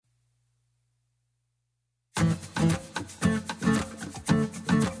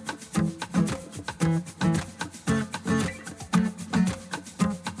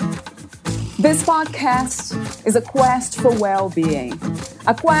This podcast is a quest for well-being,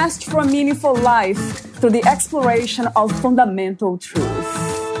 a quest for a meaningful life through the exploration of fundamental truth.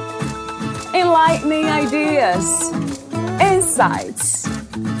 Enlightening ideas, insights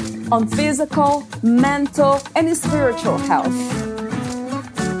on physical, mental, and spiritual health.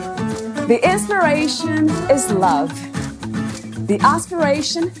 The inspiration is love. The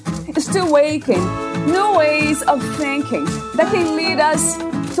aspiration is to awaken new ways of thinking that can lead us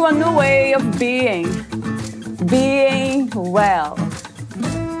to a new way of being well.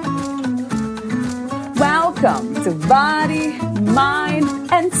 Welcome to Body, Mind,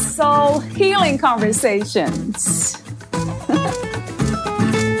 and Soul Healing Conversations.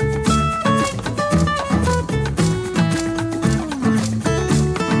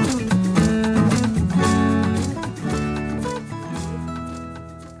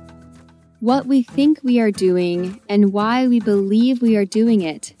 What we think we are doing and why we believe we are doing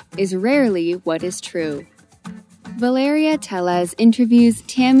it is rarely what is true. Valeria Teles interviews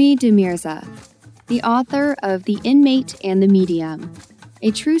Tammy DeMirza, the author of The Inmate and the Medium,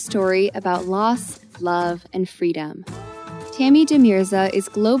 a true story about loss, love, and freedom. Tammy DeMirza is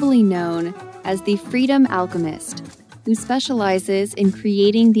globally known as the Freedom Alchemist, who specializes in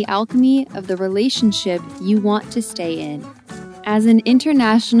creating the alchemy of the relationship you want to stay in. As an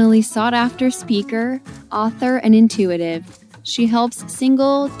internationally sought-after speaker, author, and intuitive, she helps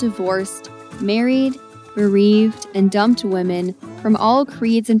single, divorced, married, bereaved, and dumped women from all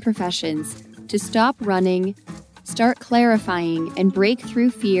creeds and professions to stop running, start clarifying, and break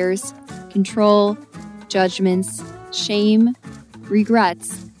through fears, control, judgments, shame,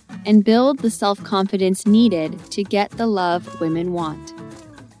 regrets, and build the self-confidence needed to get the love women want.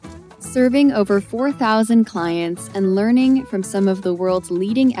 Serving over 4,000 clients and learning from some of the world's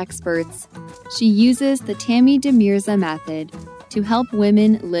leading experts, she uses the Tammy DeMirza method to help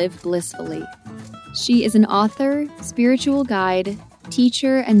women live blissfully. She is an author, spiritual guide,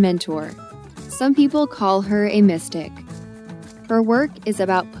 teacher, and mentor. Some people call her a mystic. Her work is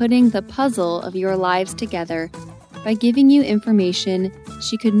about putting the puzzle of your lives together by giving you information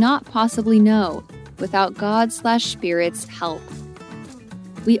she could not possibly know without God/Spirit's help.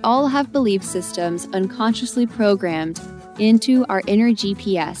 We all have belief systems unconsciously programmed into our inner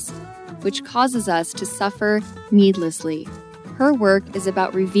GPS, which causes us to suffer needlessly. Her work is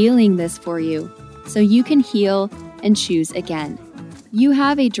about revealing this for you so you can heal and choose again. You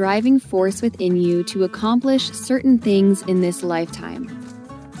have a driving force within you to accomplish certain things in this lifetime.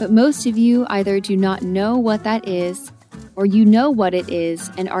 But most of you either do not know what that is, or you know what it is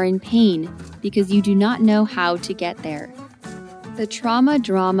and are in pain because you do not know how to get there. The trauma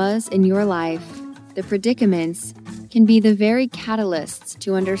dramas in your life, the predicaments, can be the very catalysts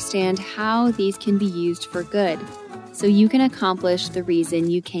to understand how these can be used for good, so you can accomplish the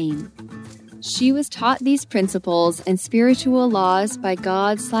reason you came. She was taught these principles and spiritual laws by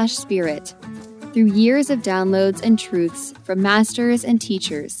God/Spirit through years of downloads and truths from masters and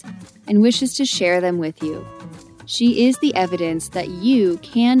teachers, and wishes to share them with you. She is the evidence that you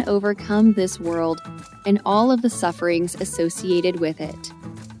can overcome this world and all of the sufferings associated with it.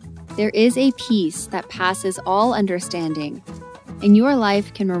 There is a peace that passes all understanding, and your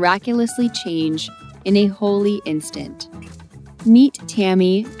life can miraculously change in a holy instant. Meet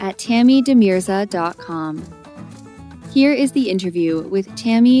Tammy at tammydemirza.com. Here is the interview with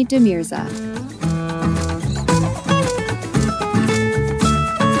Tammy DeMirza.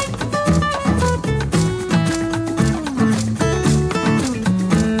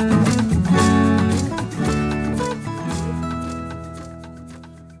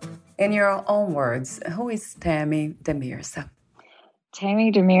 In your own words, who is Tammy DeMirza?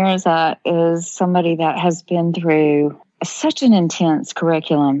 Tammy DeMirza is somebody that has been through such an intense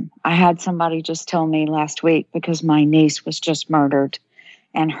curriculum. I had somebody just tell me last week, because my niece was just murdered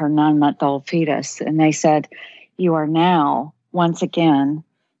and her 9-month-old fetus, and they said, "You are now, once again,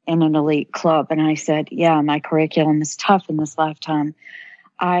 in an elite club." And I said, yeah, my curriculum is tough in this lifetime.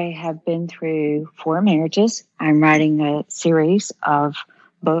 I have been through 4 marriages. I'm writing a series of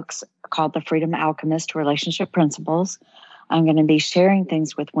books called The Freedom Alchemist Relationship Principles. I'm going to be sharing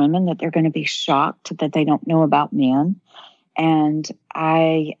things with women that they're going to be shocked that they don't know about men. And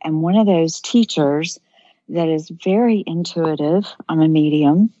I am one of those teachers that is very intuitive. I'm a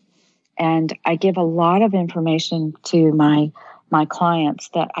medium, and I give a lot of information to my clients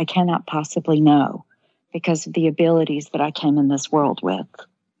that I cannot possibly know because of the abilities that I came in this world with.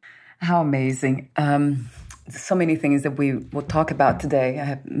 How amazing. So many things that we will talk about today. I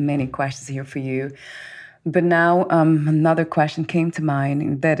have many questions here for you. But now another question came to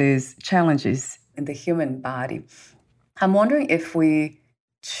mind, that is challenges in the human body. I'm wondering if we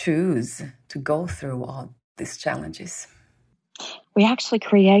choose to go through all these challenges? We actually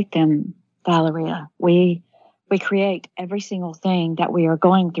create them, Valeria. We create every single thing that we are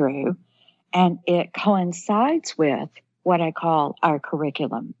going through, and it coincides with what I call our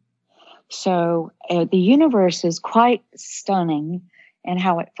curriculum. So the universe is quite stunning in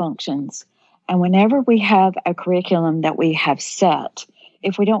how it functions. And whenever we have a curriculum that we have set,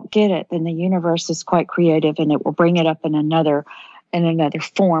 if we don't get it, then the universe is quite creative, and it will bring it up in another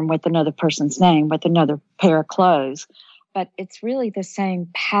form with another person's name, with another pair of clothes. But it's really the same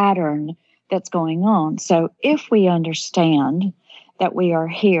pattern that's going on. So if we understand that we are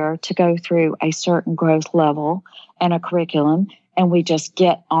here to go through a certain growth level and a curriculum, and we just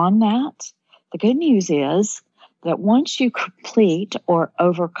get on that, the good news is that once you complete or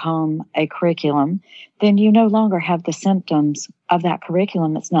overcome a curriculum, then you no longer have the symptoms of that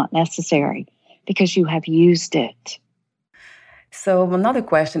curriculum. It's not necessary because you have used it. So another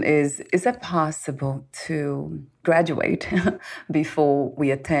question is it possible to graduate before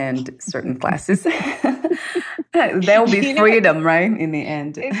we attend certain classes? There will be freedom, right, in the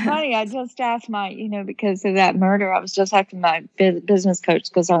end. It's funny. I just asked because of that murder, I was just asking my business coach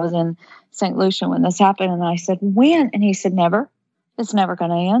because I was in St. Lucia when this happened. And I said, when? And he said, never. It's never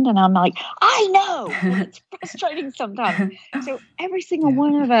going to end. And I'm like, I know. But it's frustrating sometimes. So every single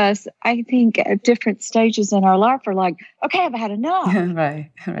one of us, I think, at different stages in our life are like, okay, I've had enough. Right.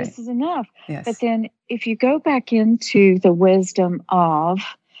 This is enough. Yes. But then if you go back into the wisdom of,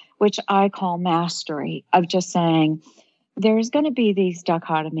 which I call mastery, of just saying, there's going to be these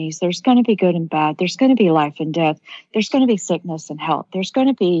dichotomies. There's going to be good and bad. There's going to be life and death. There's going to be sickness and health. There's going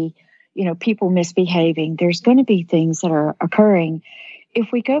to be people misbehaving. There's going to be things that are occurring.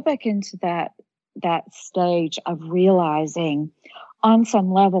 If we go back into that stage of realizing on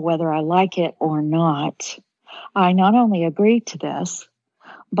some level, whether I like it or not, I not only agree to this,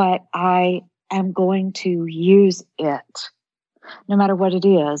 but I am going to use it no matter what it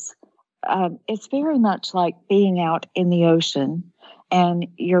is. It's very much like being out in the ocean and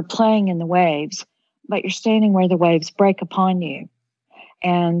you're playing in the waves, but you're standing where the waves break upon you.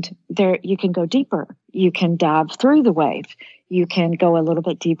 And there, you can go deeper. You can dive through the wave. You can go a little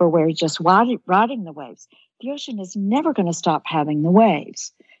bit deeper where you're just riding the waves. The ocean is never going to stop having the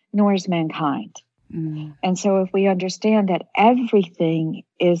waves, nor is mankind. Mm. And so if we understand that everything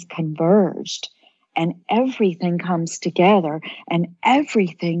is converged and everything comes together and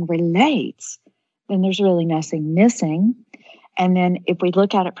everything relates, then there's really nothing missing. And then if we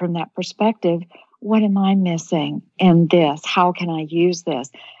look at it from that perspective, what am I missing in this? How can I use this?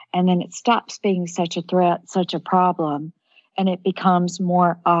 And then it stops being such a threat, such a problem, and it becomes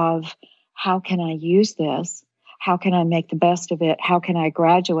more of, how can I use this? How can I make the best of it? How can I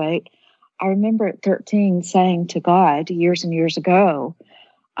graduate? I remember at 13 saying to God years and years ago,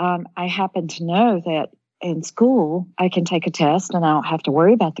 I happen to know that in school I can take a test and I don't have to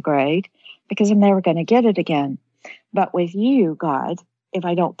worry about the grade because I'm never going to get it again. But with you, God, if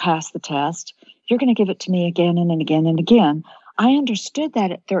I don't pass the test, you're going to give it to me again and again and again. I understood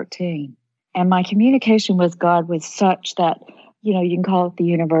that at 13. And my communication with God was such that, you can call it the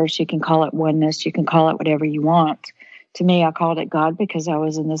universe, you can call it oneness, you can call it whatever you want. To me, I called it God because I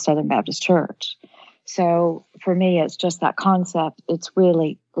was in the Southern Baptist Church. So for me, it's just that concept. It's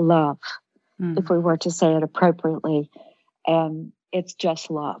really love, if we were to say it appropriately. And it's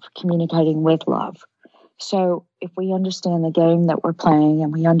just love, communicating with love. So if we understand the game that we're playing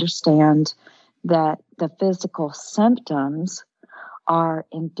and we understand that the physical symptoms are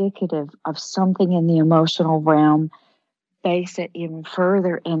indicative of something in the emotional realm, base it even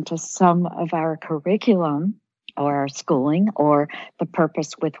further into some of our curriculum or our schooling or the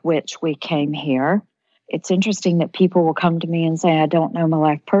purpose with which we came here. It's interesting that people will come to me and say, I don't know my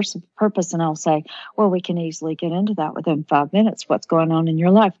life purpose. And I'll say, well, we can easily get into that within 5 minutes. What's going on in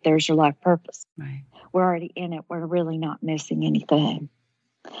your life? There's your life purpose. Right. We're already in it. We're really not missing anything.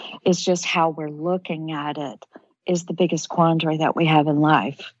 It's just how we're looking at it is the biggest quandary that we have in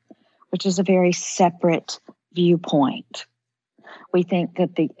life, which is a very separate viewpoint. We think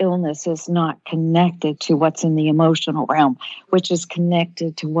that the illness is not connected to what's in the emotional realm, which is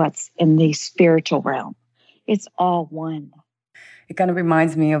connected to what's in the spiritual realm. It's all one. It kind of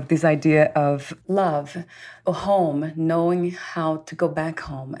reminds me of this idea of love, a home, knowing how to go back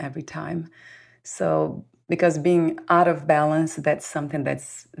home every time. So, because being out of balance, that's something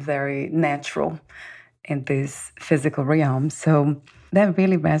that's very natural in this physical realm. So that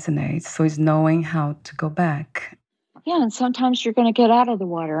really resonates. So it's knowing how to go back. Yeah, and sometimes you're going to get out of the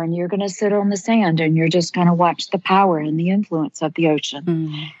water and you're going to sit on the sand and you're just going to watch the power and the influence of the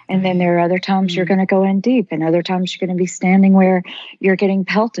ocean. And then there are other times you're going to go in deep, and other times you're going to be standing where you're getting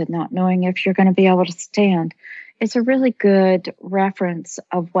pelted, not knowing if you're going to be able to stand. It's a really good reference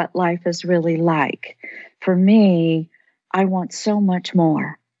of what life is really like. For me, I want so much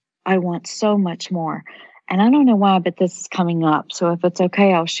more. I want so much more. And I don't know why, but this is coming up. So if it's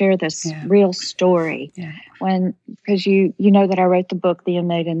okay, I'll share this real story. Yeah. Because you know that I wrote the book, The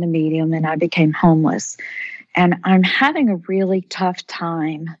Inmate and the Medium, and I became homeless. And I'm having a really tough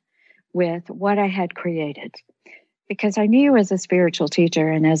time with what I had created. Because I knew as a spiritual teacher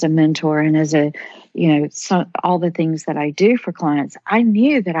and as a mentor and as a, all the things that I do for clients, I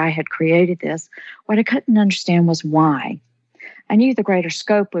knew that I had created this. What I couldn't understand was why. I knew the greater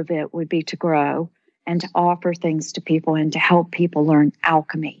scope of it would be to grow and to offer things to people and to help people learn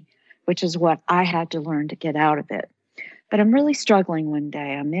alchemy, which is what I had to learn to get out of it. But I'm really struggling one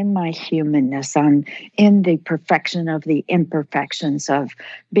day. I'm in my humanness. I'm in the perfection of the imperfections of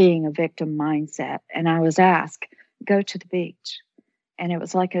being a victim mindset. And I was asked, go to the beach. And it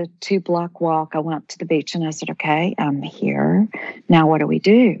was like a 2-block walk. I went to the beach and I said, okay, I'm here. Now what do we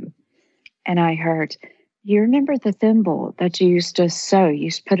do? And I heard, you remember the thimble that you used to sew? You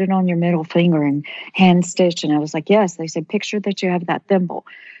used to put it on your middle finger and hand stitch. And I was like, yes. They said, picture that you have that thimble.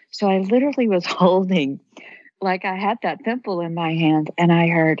 So I literally was holding, like I had that thimble in my hand, and I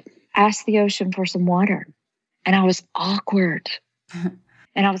heard, ask the ocean for some water. And I was awkward.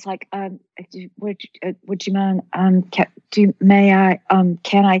 And I was like, would you mind, can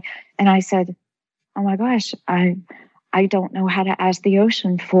I? And I said, oh my gosh, I don't know how to ask the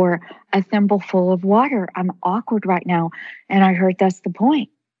ocean for a thimble full of water. I'm awkward right now. And I heard, that's the point.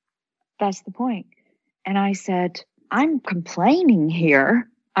 That's the point. And I said, I'm complaining here.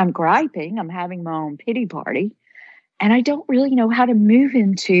 I'm griping. I'm having my own pity party. And I don't really know how to move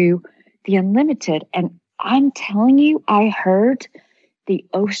into the unlimited. And I'm telling you, I heard the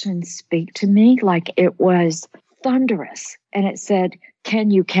ocean speak to me like it was thunderous. And it said, can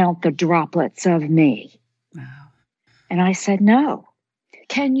you count the droplets of me? Wow. And I said, no.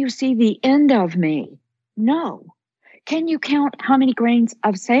 Can you see the end of me? No. Can you count how many grains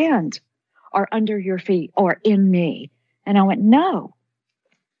of sand are under your feet or in me? And I went, no.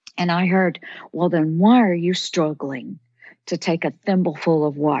 And I heard, well, then why are you struggling to take a thimbleful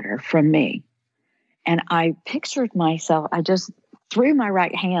of water from me? And I pictured myself, I just threw my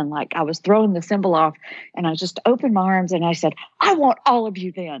right hand like I was throwing the symbol off, and I just opened my arms and I said, I want all of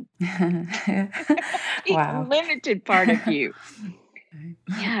you then. Wow. The limited part of you.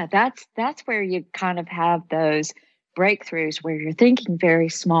 Yeah, that's where you kind of have those breakthroughs where you're thinking very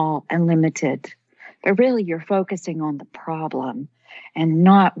small and limited, but really you're focusing on the problem and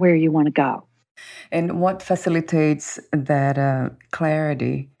not where you want to go. And what facilitates that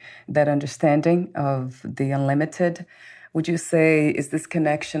clarity, that understanding of the unlimited, would you say is this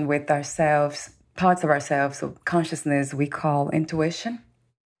connection with ourselves, parts of ourselves, of consciousness we call intuition?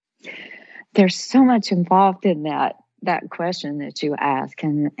 There's so much involved in that question that you ask.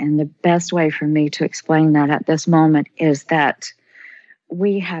 And the best way for me to explain that at this moment is that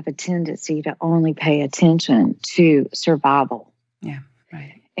we have a tendency to only pay attention to survival. Yeah,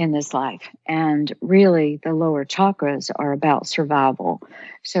 right. In this life. And really the lower chakras are about survival.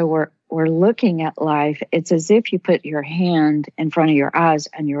 So we're looking at life. It's as if you put your hand in front of your eyes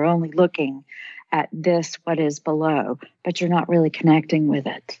and you're only looking at this, what is below, but you're not really connecting with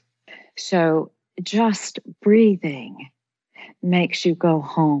it. So just breathing makes you go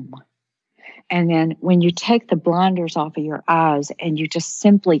home. And then when you take the blinders off of your eyes and you just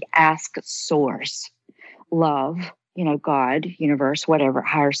simply ask source, love, God, universe, whatever,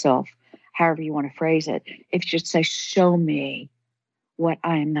 higher self, however you want to phrase it, if you just say, show me what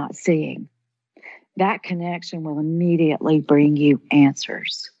I am not seeing, that connection will immediately bring you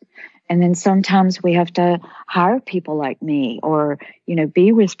answers. And then sometimes we have to hire people like me or,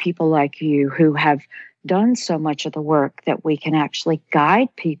 be with people like you who have done so much of the work that we can actually guide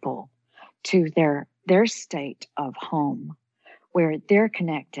people to their state of home where they're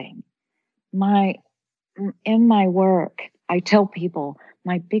connecting. In my work, I tell people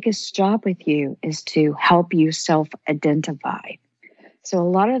my biggest job with you is to help you self-identify. So a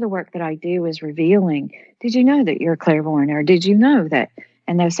lot of the work that I do is revealing, did you know that you're clairvoyant? Or did you know that?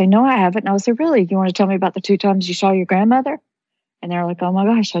 And they'll say, no, I haven't. And I'll say, really? You want to tell me about the 2 times you saw your grandmother? And they're like, oh my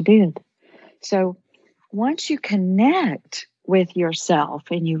gosh, I did. So once you connect with yourself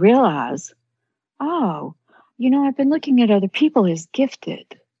and you realize, oh, I've been looking at other people as gifted.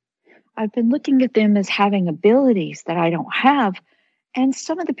 I've been looking at them as having abilities that I don't have. And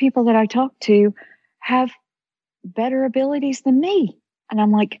some of the people that I talk to have better abilities than me. And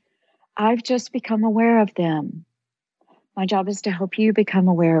I'm like, I've just become aware of them. My job is to help you become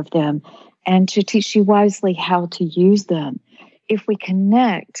aware of them and to teach you wisely how to use them. If we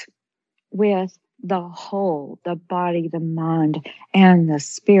connect with the whole, the body, the mind, and the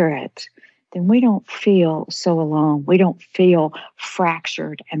spirit, then we don't feel so alone. We don't feel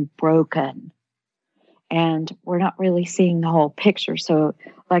fractured and broken. And we're not really seeing the whole picture. So,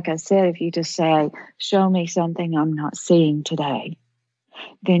 like I said, if you just say, show me something I'm not seeing today,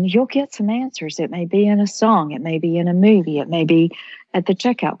 then you'll get some answers. It may be in a song, it may be in a movie, it may be at the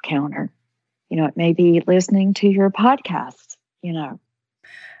checkout counter, it may be listening to your podcast.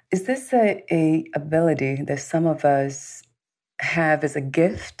 Is this a ability that some of us have as a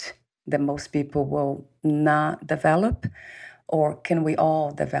gift that most people will not develop? Or can we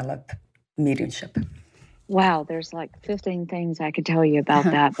all develop mediumship? Wow, there's like 15 things I could tell you about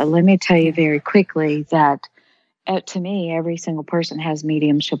that. But let me tell you very quickly that to me, every single person has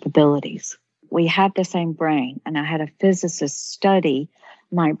mediumship abilities. We have the same brain. And I had a physicist study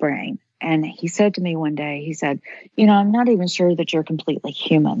my brain. And he said to me one day, he said, I'm not even sure that you're completely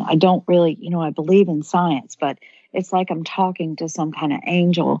human. I don't really, I believe in science, but it's like I'm talking to some kind of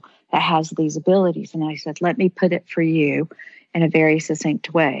angel that has these abilities. And I said, let me put it for you in a very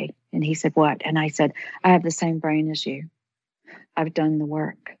succinct way. And he said, what? And I said, I have the same brain as you. I've done the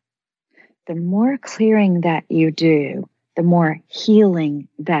work. The more clearing that you do, the more healing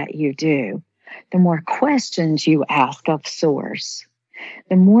that you do, the more questions you ask of Source,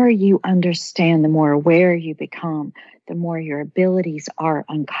 the more you understand, the more aware you become, the more your abilities are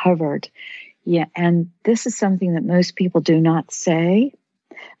uncovered. Yeah, and this is something that most people do not say,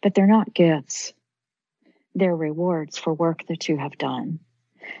 but they're not gifts. They're rewards for work that you have done,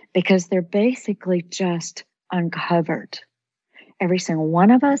 because they're basically just uncovered. Every single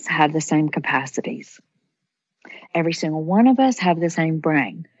one of us have the same capacities. Every single one of us have the same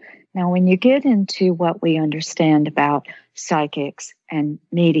brain. Now, when you get into what we understand about psychics and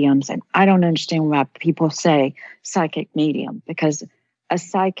mediums, and I don't understand why people say psychic medium, because a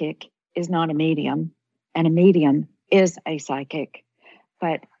psychic is not a medium, and a medium is a psychic.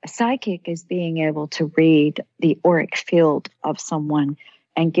 But a psychic is being able to read the auric field of someone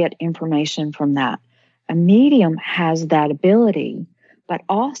and get information from that. A medium has that ability, but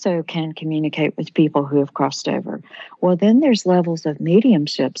also can communicate with people who have crossed over. Well, then there's levels of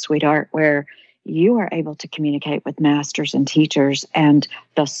mediumship, sweetheart, where you are able to communicate with masters and teachers and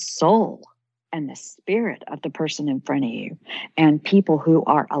the soul and the spirit of the person in front of you and people who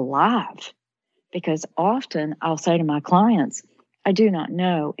are alive. Because often I'll say to my clients, I do not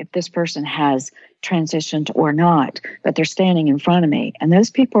know if this person has transitioned or not, but they're standing in front of me. And those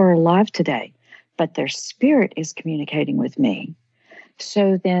people are alive today, but their spirit is communicating with me.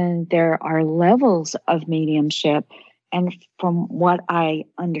 So then there are levels of mediumship. And from what I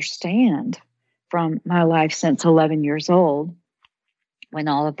understand from my life since 11 years old, when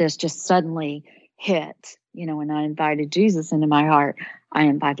all of this just suddenly hit, when I invited Jesus into my heart, I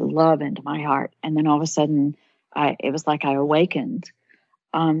invited love into my heart. And then all of a sudden, it was like I awakened.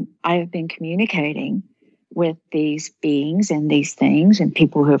 I have been communicating with these beings and these things and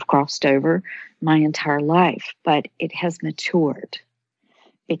people who have crossed over my entire life, but it has matured.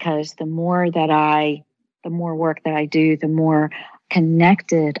 Because the more work that I do, the more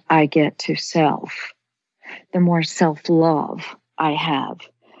connected I get to self, the more self-love I have,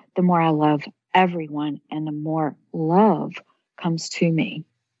 the more I love everyone, and the more love comes to me.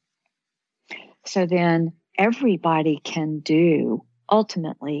 So then everybody can do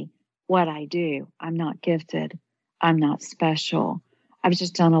ultimately what I do. I'm not gifted. I'm not special. I've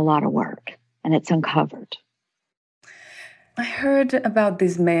just done a lot of work, and it's uncovered. I heard about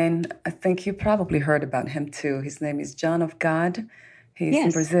this man. I think you probably heard about him too. His name is John of God. He's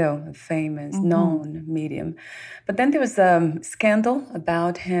in Brazil, a famous, known medium. But then there was a scandal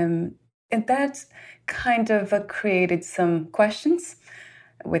about him, and that kind of created some questions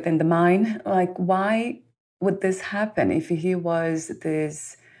within the mind. Like, why would this happen if he was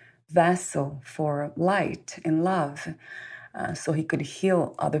this vessel for light and love? So he could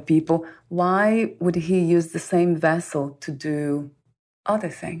heal other people. Why would he use the same vessel to do other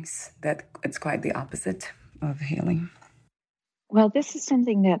things? That it's quite the opposite of healing. Well, this is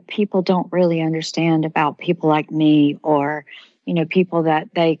something that people don't really understand about people like me, or, people that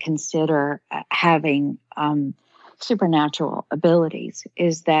they consider having supernatural abilities,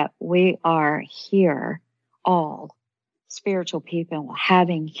 is that we are here, all spiritual people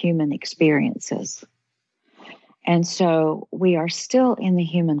having human experiences. And so we are still in the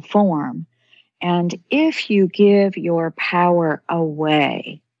human form. And if you give your power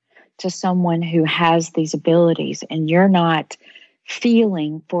away to someone who has these abilities and you're not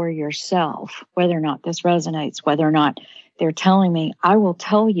feeling for yourself whether or not this resonates, whether or not they're telling me, I will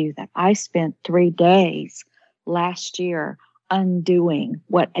tell you that I spent 3 days last year undoing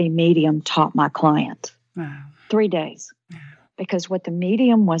what a medium taught my client. Wow. 3 days. Because what the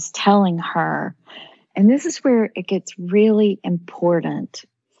medium was telling her, and this is where it gets really important,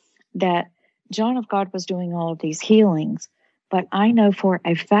 that John of God was doing all of these healings, but I know for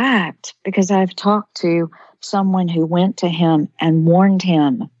a fact, because I've talked to someone who went to him and warned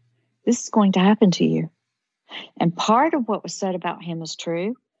him, this is going to happen to you. And part of what was said about him is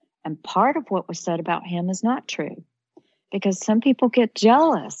true, and part of what was said about him is not true. Because some people get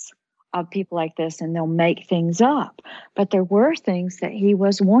jealous of people like this and they'll make things up. But there were things that he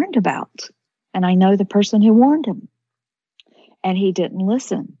was warned about. And I know the person who warned him. And he didn't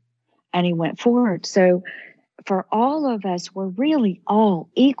listen. And he went forward. So for all of us, we're really all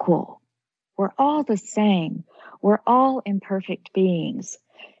equal. We're all the same. We're all imperfect beings.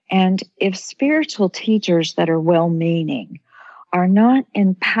 And if spiritual teachers that are well-meaning are not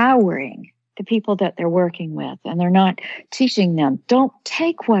empowering the people that they're working with, and they're not teaching them, don't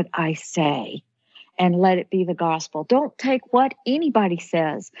take what I say and let it be the gospel. Don't take what anybody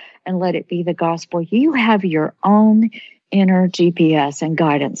says and let it be the gospel. You have your own inner GPS and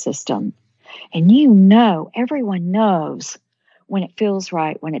guidance system. And you know, everyone knows when it feels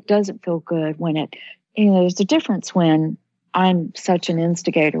right, when it doesn't feel good, when it, there's a difference when I'm such an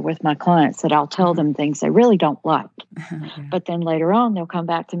instigator with my clients that I'll tell them things they really don't like. But then later on, they'll come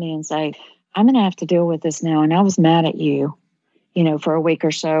back to me and say, I'm going to have to deal with this now. And I was mad at you, for a week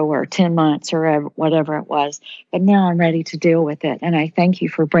or so or 10 months or whatever it was. But now I'm ready to deal with it. And I thank you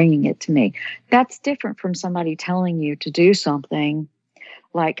for bringing it to me. That's different from somebody telling you to do something.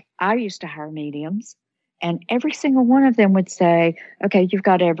 Like I used to hire mediums, and every single one of them would say, okay, you've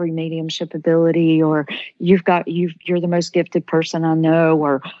got every mediumship ability, or you're the most gifted person I know,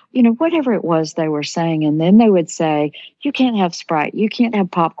 or, whatever it was they were saying. And then they would say, you can't have Sprite, you can't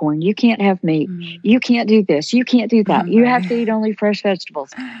have popcorn, you can't have meat, you can't do this, you can't do that, you have to eat only fresh vegetables.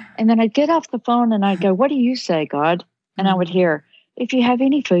 And then I'd get off the phone and I'd go, what do you say, God? And I would hear, if you have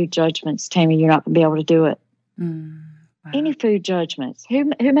any food judgments, Tammy, you're not going to be able to do it. Wow. Any food judgments.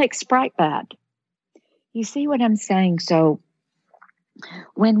 Who makes Sprite bad? You see what I'm saying? So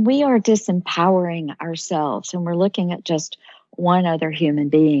when we are disempowering ourselves and we're looking at just one other human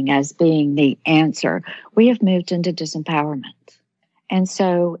being as being the answer, we have moved into disempowerment. And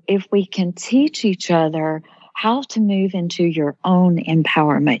so if we can teach each other how to move into your own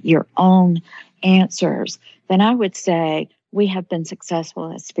empowerment, your own answers, then I would say we have been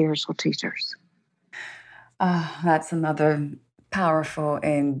successful as spiritual teachers. That's another powerful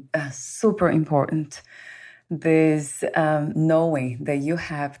and super important. This knowing that you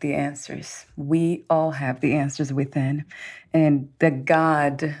have the answers. We all have the answers within. And the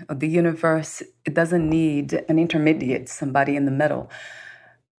God of the universe, it doesn't need an intermediate, somebody in the middle.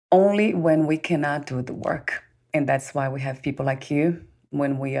 Only when we cannot do the work. And that's why we have people like you,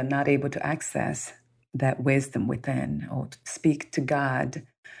 when we are not able to access that wisdom within or to speak to God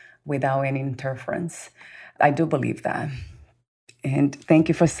without any interference. I do believe that. And thank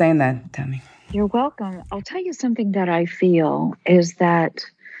you for saying that, Tammy. You're welcome. I'll tell you something that I feel is that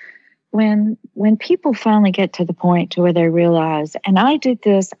when people finally get to the point to where they realize, and I did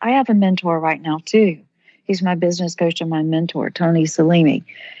this, I have a mentor right now too. He's my business coach and my mentor, Tony Salimi.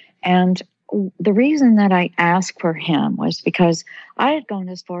 And the reason that I asked for him was because I had gone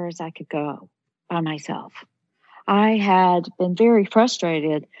as far as I could go by myself. I had been very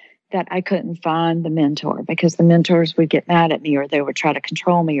frustrated that I couldn't find the mentor because the mentors would get mad at me or they would try to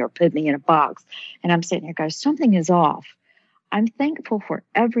control me or put me in a box. And I'm sitting here going, something is off. I'm thankful for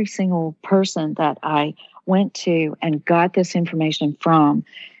every single person that I went to and got this information from.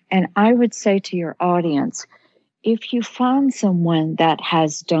 And I would say to your audience, if you find someone that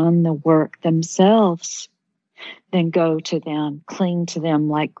has done the work themselves, then go to them, cling to them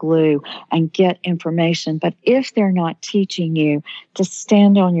like glue, and get information. But if they're not teaching you to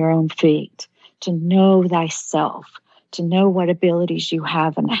stand on your own feet, to know thyself, to know what abilities you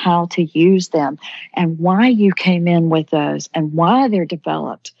have and how to use them, and why you came in with those, and why they're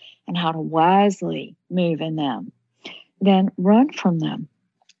developed, and how to wisely move in them, then run from them.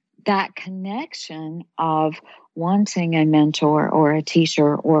 That connection of wanting a mentor or a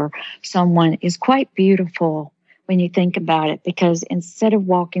teacher or someone is quite beautiful when you think about it, because instead of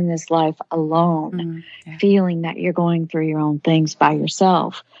walking this life alone, feeling that you're going through your own things by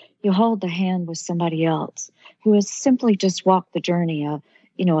yourself, you hold the hand with somebody else who has simply just walked the journey a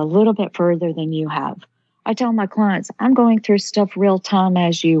little bit further than you have, I tell my clients, I'm going through stuff real time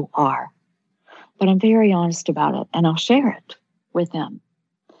as you are, but I'm very honest about it, and I'll share it with them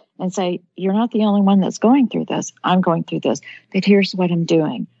and say, you're not the only one that's going through this. I'm going through this, but here's what I'm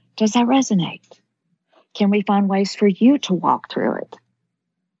doing. Does that resonate? Can we find ways for you to walk through it?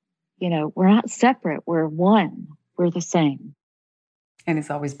 We're not separate. We're one. We're the same. And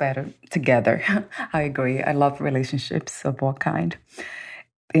it's always better together. I agree. I love relationships of all kind.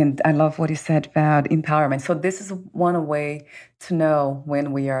 And I love what you said about empowerment. So this is one way to know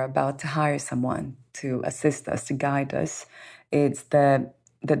when we are about to hire someone to assist us, to guide us. It's that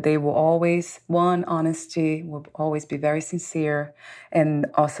they will always, honesty, will always be very sincere, and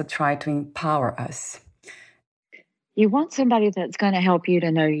also try to empower us. You want somebody that's going to help you to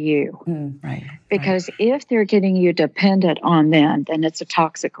know you. Right. Because if they're getting you dependent on them, then it's a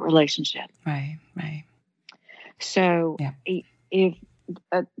toxic relationship. Right. So if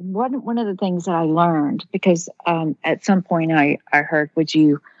one of the things that I learned, because at some point I heard, would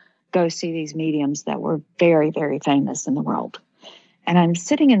you go see these mediums that were very, very famous in the world? And I'm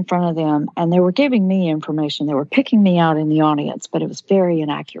sitting in front of them, and they were giving me information. They were picking me out in the audience, but it was very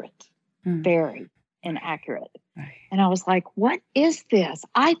inaccurate. Very inaccurate. Right. And I was like, what is this?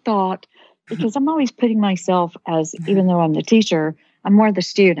 I thought, because I'm always putting myself as, even though I'm the teacher, I'm more the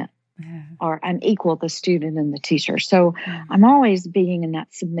student. Or I'm equal the student and the teacher. So I'm always being in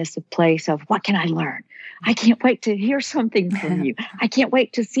that submissive place of, what can I learn? I can't wait to hear something from you. I can't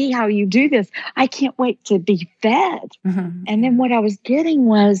wait to see how you do this. I can't wait to be fed. And then what I was getting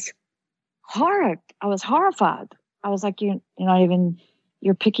was horror. I was horrified. I was like,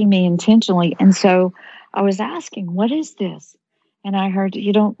 you're picking me intentionally. And so I was asking, what is this? And I heard,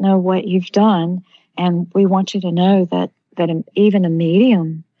 you don't know what you've done. And we want you to know that even a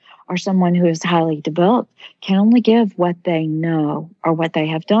medium or someone who is highly developed can only give what they know or what they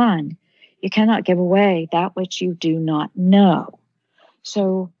have done. You cannot give away that which you do not know.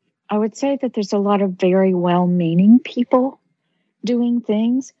 So I would say that there's a lot of very well-meaning people doing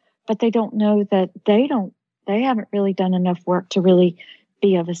things, but they don't know that they haven't really done enough work to really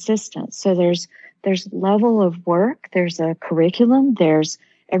be of assistance. So there's level of work, there's a curriculum, there's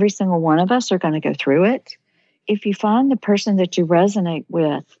every single one of us are going to go through it. If you find the person that you resonate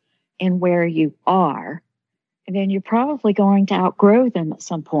with in where you are, then you're probably going to outgrow them at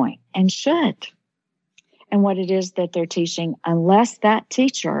some point, and should. And what it is that they're teaching, unless that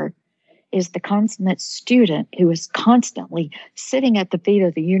teacher is the consummate student who is constantly sitting at the feet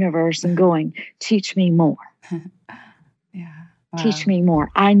of the universe and going, teach me more. Teach me more.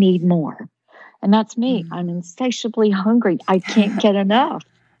 I need more. And that's me. I'm insatiably hungry. I can't get enough.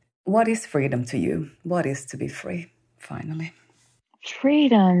 What is freedom to you? What is to be free, finally?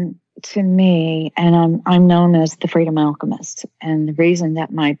 Freedom to me, and I'm known as the Freedom Alchemist. And the reason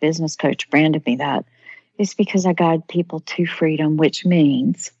that my business coach branded me that is because I guide people to freedom, which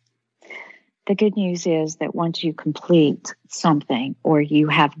means the good news is that once you complete something or you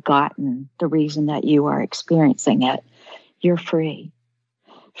have gotten the reason that you are experiencing it, you're free.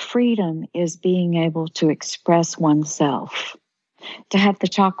 Freedom is being able to express oneself, to have the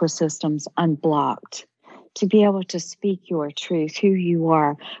chakra systems unblocked, to be able to speak your truth, who you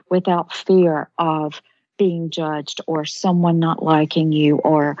are, without fear of being judged or someone not liking you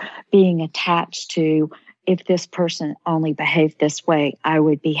or being attached to, if this person only behaved this way, I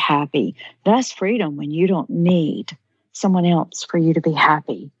would be happy. That's freedom, when you don't need someone else for you to be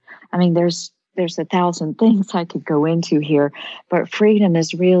happy. I mean, there's 1,000 things I could go into here, but freedom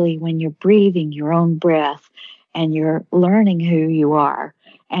is really when you're breathing your own breath and you're learning who you are.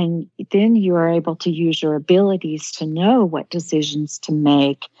 And then you are able to use your abilities to know what decisions to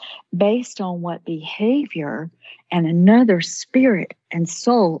make based on what behavior and another spirit and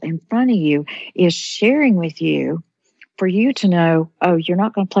soul in front of you is sharing with you, for you to know, oh, you're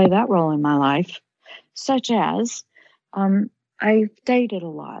not going to play that role in my life. Such as, I've dated a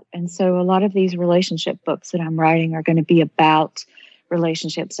lot. And so a lot of these relationship books that I'm writing are going to be about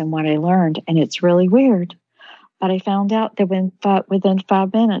relationships and what I learned. And it's really weird. But I found out that within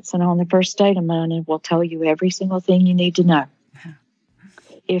 5 minutes and on the first date, a man will tell you every single thing you need to know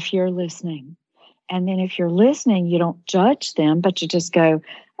if you're listening. And then if you're listening, you don't judge them, but you just go,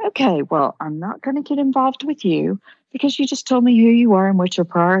 okay, well, I'm not going to get involved with you because you just told me who you are and what your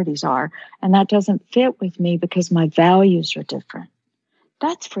priorities are. And that doesn't fit with me because my values are different.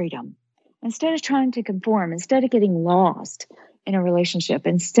 That's freedom. Instead of trying to conform, instead of getting lost in a relationship,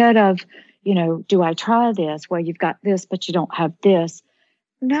 instead of, do I try this? Well, you've got this, but you don't have this.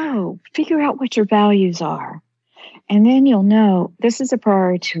 No, figure out what your values are. And then you'll know this is a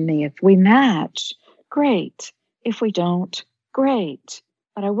priority to me. If we match, great. If we don't, great.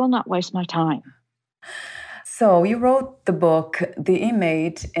 But I will not waste my time. So you wrote the book, The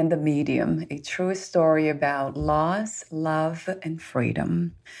Inmate and the Medium, a true story about loss, love, and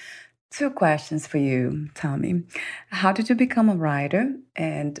freedom. Two questions for you, Tommy. How did you become a writer?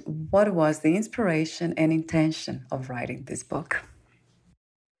 And what was the inspiration and intention of writing this book?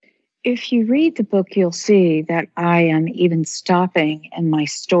 If you read the book, you'll see that I am even stopping in my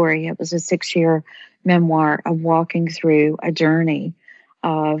story. It was a 6-year memoir of walking through a journey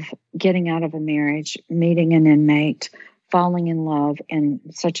of getting out of a marriage, meeting an inmate, falling in love in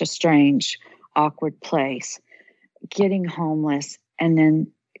such a strange, awkward place, getting homeless, and then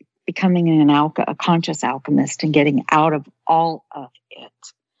becoming a conscious alchemist and getting out of all of it.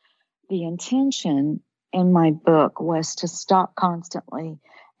 The intention in my book was to stop constantly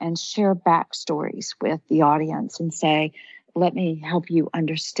and share backstories with the audience and say, let me help you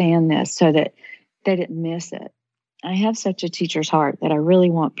understand this so that they didn't miss it. I have such a teacher's heart that I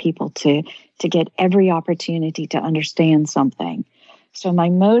really want people to get every opportunity to understand something. So my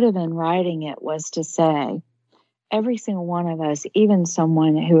motive in writing it was to say, every single one of us, even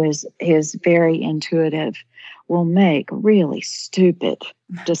someone who is very intuitive, will make really stupid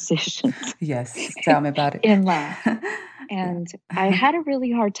decisions. Yes, tell me about it. In life. And I had a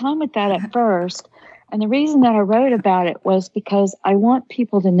really hard time with that at first. And the reason that I wrote about it was because I want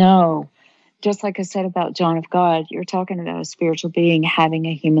people to know, just like I said about John of God, you're talking about a spiritual being having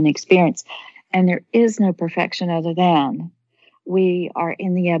a human experience. And there is no perfection other than we are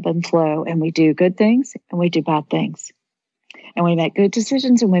in the ebb and flow, and we do good things and we do bad things. And we make good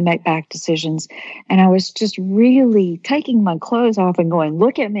decisions and we make bad decisions. And I was just really taking my clothes off and going,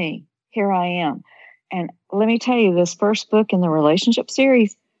 look at me, here I am. And let me tell you, this first book in the relationship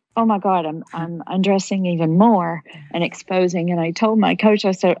series, oh my God, I'm undressing even more and exposing. And I told my coach,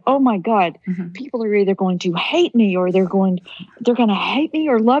 I said, oh my God, people are either going to hate me or they're going to hate me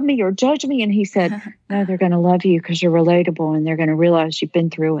or love me or judge me. And he said, no, they're going to love you because you're relatable and they're going to realize you've been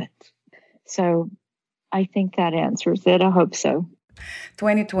through it. So I think that answers it. I hope so.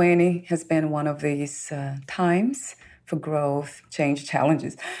 2020 has been one of these times for growth, change,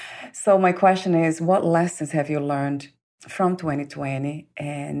 challenges. So my question is, what lessons have you learned from 2020?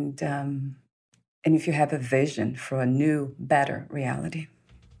 And if you have a vision for a new, better reality?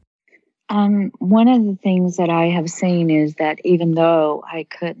 One of the things that I have seen is that even though I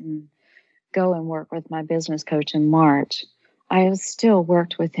couldn't go and work with my business coach in March, I have still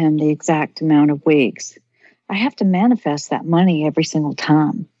worked with him the exact amount of weeks. I have to manifest that money every single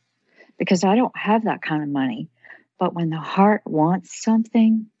time because I don't have that kind of money. But when the heart wants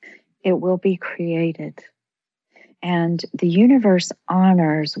something, it will be created. And the universe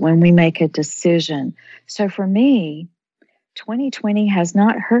honors when we make a decision. So for me, 2020 has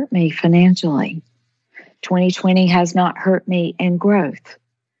not hurt me financially. 2020 has not hurt me in growth.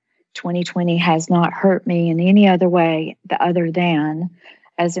 2020 has not hurt me in any other way other than,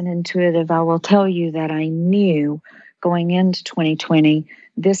 as an intuitive, I will tell you that I knew going into 2020,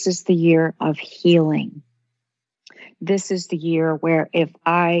 this is the year of healing. This is the year where if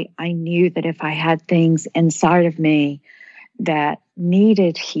I knew that if I had things inside of me that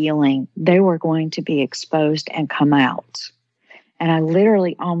needed healing, they were going to be exposed and come out. And I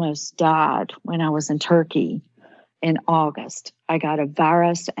literally almost died when I was in Turkey in August. I got a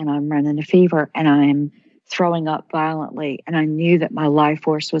virus and I'm running a fever and I'm throwing up violently. And I knew that my life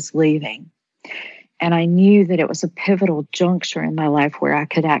force was leaving. And I knew that it was a pivotal juncture in my life where I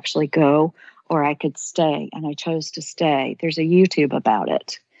could actually go or I could stay. And I chose to stay. There's a YouTube about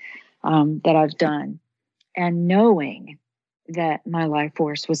it that I've done. And knowing that my life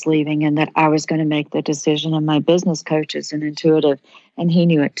force was leaving and that I was going to make the decision, and my business coach is an intuitive, and he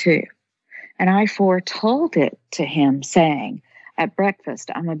knew it too. And I foretold it to him saying, at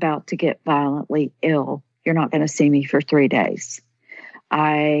breakfast, I'm about to get violently ill. You're not going to see me for 3 days.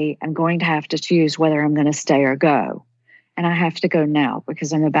 I am going to have to choose whether I'm going to stay or go. And I have to go now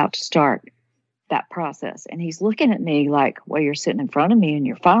because I'm about to start that process. And he's looking at me like, well, you're sitting in front of me and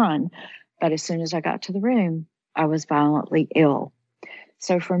you're fine. But as soon as I got to the room, I was violently ill.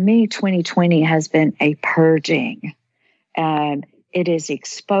 So for me, 2020 has been a purging. And it is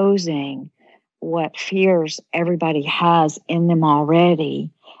exposing what fears everybody has in them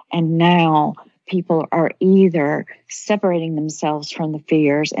already. And now people are either separating themselves from the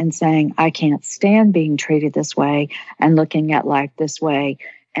fears and saying, I can't stand being treated this way and looking at life this way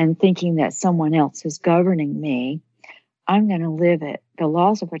and thinking that someone else is governing me. I'm going to live it. The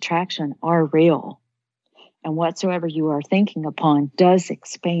laws of attraction are real. And whatsoever you are thinking upon does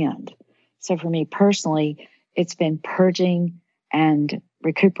expand. So for me personally, it's been purging and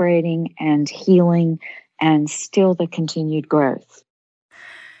recuperating and healing and still the continued growth.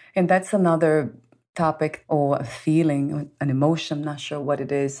 And that's another topic or a feeling, an emotion, I'm not sure what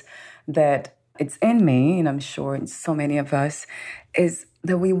it is, that it's in me, and I'm sure in so many of us, is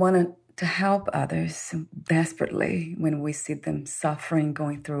that we want to help others desperately when we see them suffering,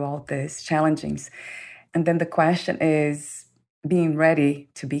 going through all these challenges. And then the question is being ready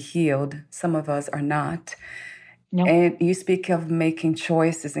to be healed. Some of us are not. Nope. And you speak of making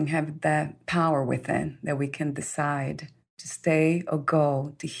choices and having that power within that we can decide to stay or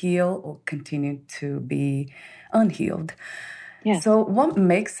go, to heal or continue to be unhealed. Yes. So what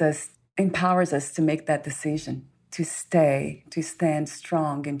empowers us to make that decision, to stay, to stand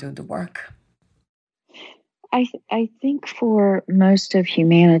strong and do the work? I think for most of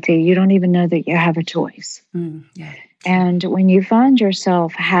humanity, you don't even know that you have a choice. Yeah. And when you find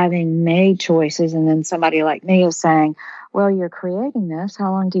yourself having made choices, and then somebody like me is saying, well, you're creating this,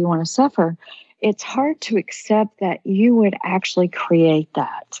 how long do you want to suffer? It's hard to accept that you would actually create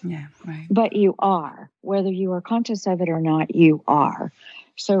that. Yeah, right. But you are. Whether you are conscious of it or not, you are.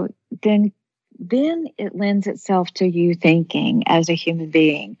 So then it lends itself to you thinking as a human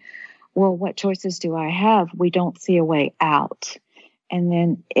being, well, what choices do I have? We don't see a way out. And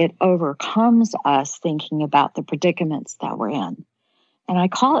then it overcomes us thinking about the predicaments that we're in. And I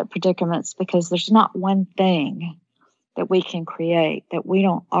call it predicaments because there's not one thing that we can create that we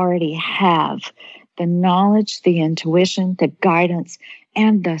don't already have the knowledge, the intuition, the guidance,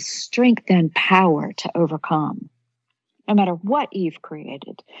 and the strength and power to overcome. No matter what you've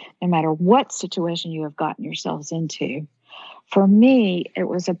created, no matter what situation you have gotten yourselves into. For me, it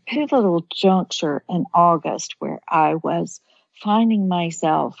was a pivotal juncture in August where I was finding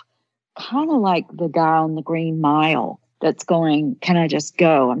myself kind of like the guy on the Green Mile that's going, can I just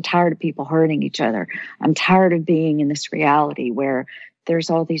go? I'm tired of people hurting each other. I'm tired of being in this reality where there's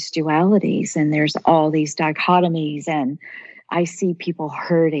all these dualities and there's all these dichotomies, and I see people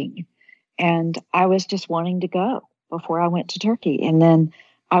hurting. And I was just wanting to go before I went to Turkey. And then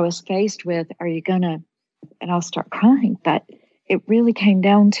I was faced with, are you going to, and I'll start crying, but it really came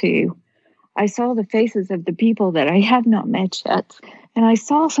down to, I saw the faces of the people that I had not met yet. And I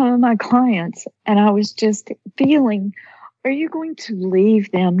saw some of my clients, and I was just feeling, are you going to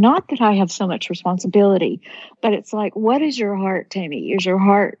leave them? Not that I have so much responsibility, but it's like, what is your heart, Tammy? Is your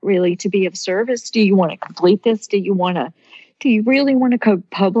heart really to be of service? Do you want to complete this? Do you really want to go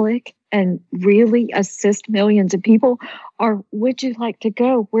public and really assist millions of people? Or would you like to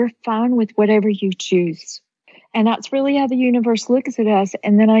go? We're fine with whatever you choose. And that's really how the universe looks at us.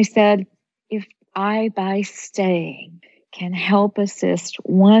 And then I said, if I, by staying, can help assist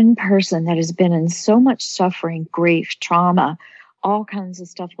one person that has been in so much suffering, grief, trauma, all kinds of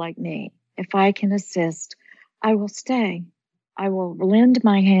stuff like me, if I can assist, I will stay. I will lend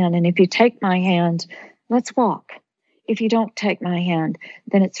my hand. And if you take my hand, let's walk. If you don't take my hand,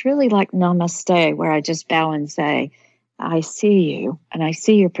 then it's really like namaste, where I just bow and say, I see you and I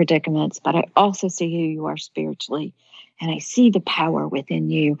see your predicaments, but I also see who you are spiritually, and I see the power within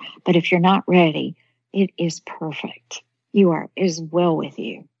you. But if you're not ready, it is perfect. It is well with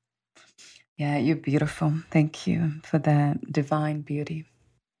you. Yeah, you're beautiful. Thank you for that divine beauty.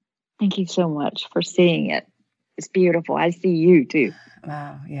 Thank you so much for seeing it. It's beautiful. I see you too.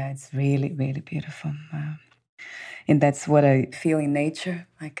 Wow. Yeah, it's really, really beautiful. Wow. And that's what I feel in nature,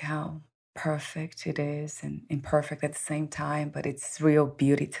 like how perfect it is and imperfect at the same time, but it's real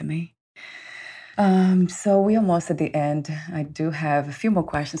beauty to me. So we're almost at the end. I do have a few more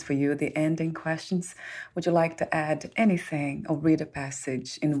questions for you, the ending questions. Would you like to add anything or read a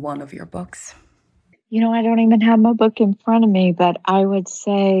passage in one of your books? I don't even have my book in front of me, but I would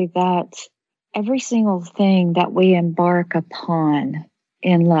say that every single thing that we embark upon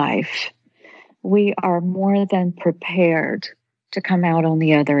in life, we are more than prepared to come out on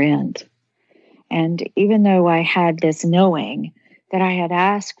the other end. And even though I had this knowing that I had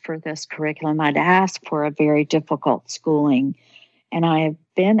asked for this curriculum, I'd asked for a very difficult schooling, and I have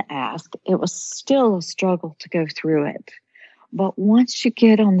been asked, it was still a struggle to go through it. But once you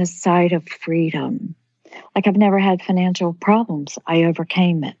get on the side of freedom, like I've never had financial problems, I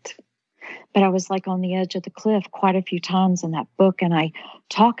overcame it. But I was like on the edge of the cliff quite a few times in that book, and I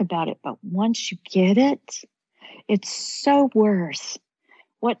talk about it. But once you get it, it's so worth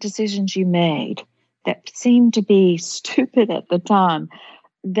what decisions you made that seemed to be stupid at the time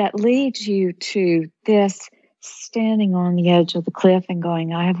that leads you to this standing on the edge of the cliff and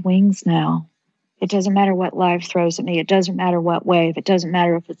going, I have wings now. It doesn't matter what life throws at me. It doesn't matter what wave. It doesn't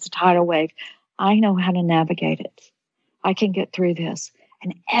matter if it's a tidal wave. I know how to navigate it. I can get through this.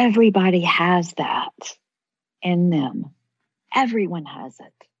 And everybody has that in them. Everyone has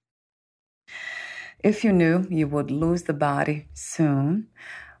it. If you knew you would lose the body soon,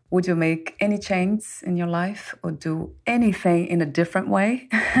 Would you make any change in your life or do anything in a different way?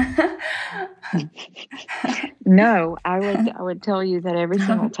 No, I would tell you that every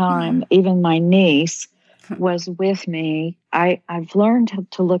single time, even my niece was with me, I've learned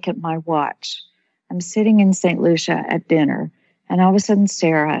to look at my watch. I'm sitting in St. Lucia at dinner, and all of a sudden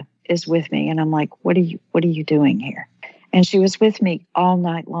Sarah is with me, and I'm like, what are you doing here? And she was with me all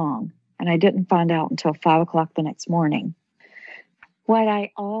night long, and I didn't find out until 5 o'clock the next morning. What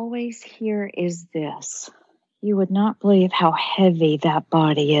I always hear is this: you would not believe how heavy that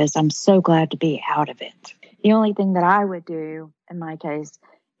body is. I'm so glad to be out of it. The only thing that I would do in my case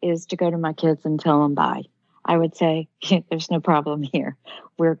is to go to my kids and tell them bye. I would say, there's no problem here.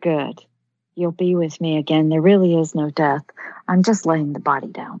 We're good. You'll be with me again. There really is no death. I'm just laying the body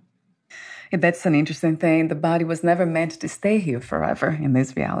down. Yeah, that's an interesting thing. The body was never meant to stay here forever in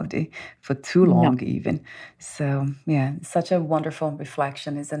this reality, for too long even. So, yeah, such a wonderful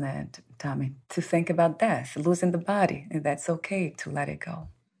reflection, isn't it, Tommy? To think about death, losing the body, and that's okay to let it go.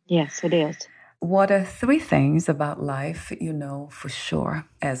 Yes, it is. What are 3 things about life you know for sure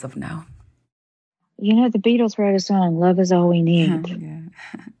as of now? You know, the Beatles wrote a song, Love is All We Need.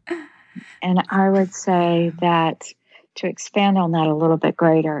 And I would say that to expand on that a little bit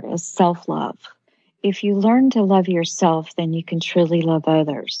greater is self-love. If you learn to love yourself, then you can truly love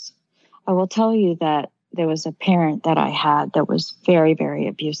others. I will tell you that there was a parent that I had that was very, very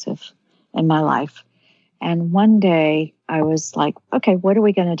abusive in my life. And one day I was like, okay, what are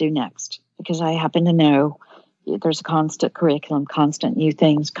we going to do next? Because I happen to know there's a constant curriculum, constant new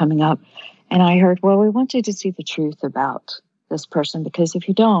things coming up. And I heard, well, we want you to see the truth about this person, because if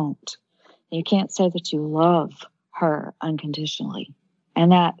you don't, you can't say that you love her unconditionally.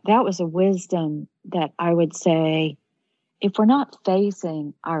 And that was a wisdom that I would say, if we're not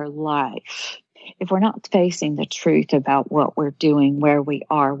facing our life, if we're not facing the truth about what we're doing, where we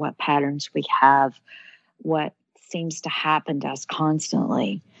are, what patterns we have, what seems to happen to us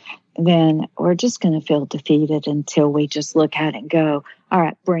constantly, then we're just going to feel defeated until we just look at it and go, all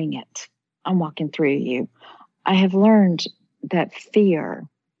right, bring it. I'm walking through you. I have learned that fear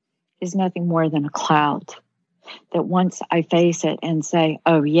is nothing more than a cloud, that once I face it and say,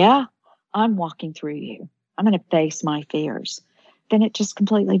 oh yeah, I'm walking through you, I'm going to face my fears, then it just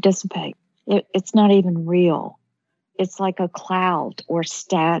completely dissipates. It's not even real. It's like a cloud or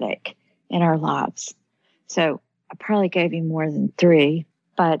static in our lives. So I probably gave you more than 3,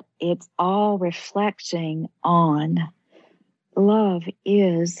 but it's all reflecting on love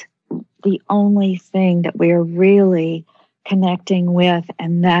is the only thing that we are really connecting with,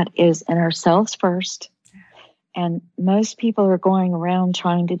 and that is in ourselves first. And most people are going around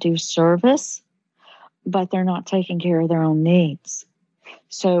trying to do service, but they're not taking care of their own needs.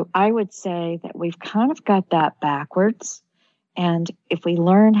 So I would say that we've kind of got that backwards. And if we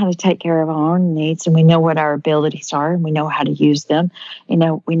learn how to take care of our own needs, and we know what our abilities are, and we know how to use them, we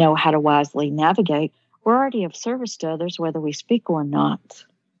know how to wisely navigate, we're already of service to others, whether we speak or not.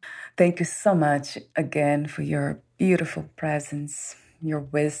 Thank you so much again for your beautiful presence, your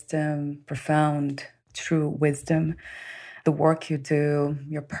wisdom, profound, true wisdom, the work you do,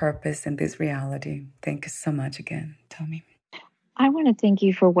 your purpose in this reality. Thank you so much again, Tommy. I want to thank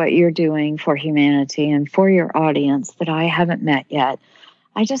you for what you're doing for humanity and for your audience that I haven't met yet.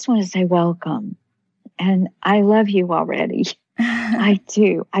 I just want to say welcome. And I love you already. I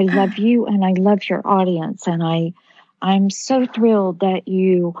do. I love you, and I love your audience. And I'm so thrilled that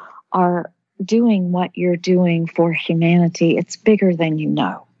you are doing what you're doing for humanity. It's bigger than you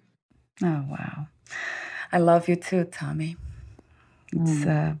know. Oh, wow. I love you too, Tommy. It's,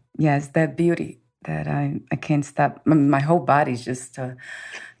 it's that beauty that I can't stop. My whole body's just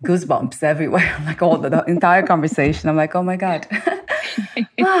goosebumps everywhere. Like all the entire conversation. I'm like, oh my God.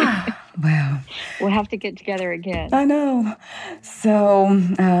 Wow. We'll have to get together again. I know. So,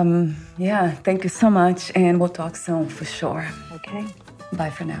 thank you so much. And we'll talk soon for sure. Okay.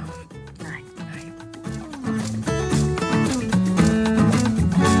 Bye for now. Bye. Bye.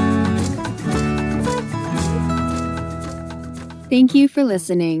 Thank you for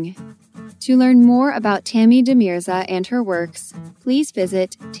listening. To learn more about Tammy Demirza and her works, please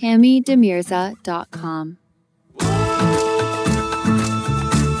visit tammydemirza.com.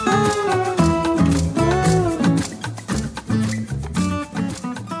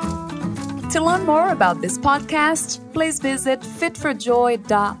 To learn more about this podcast, please visit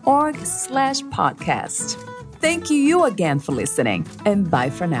fitforjoy.org/podcast. Thank you again for listening, and bye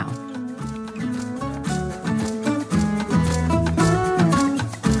for now.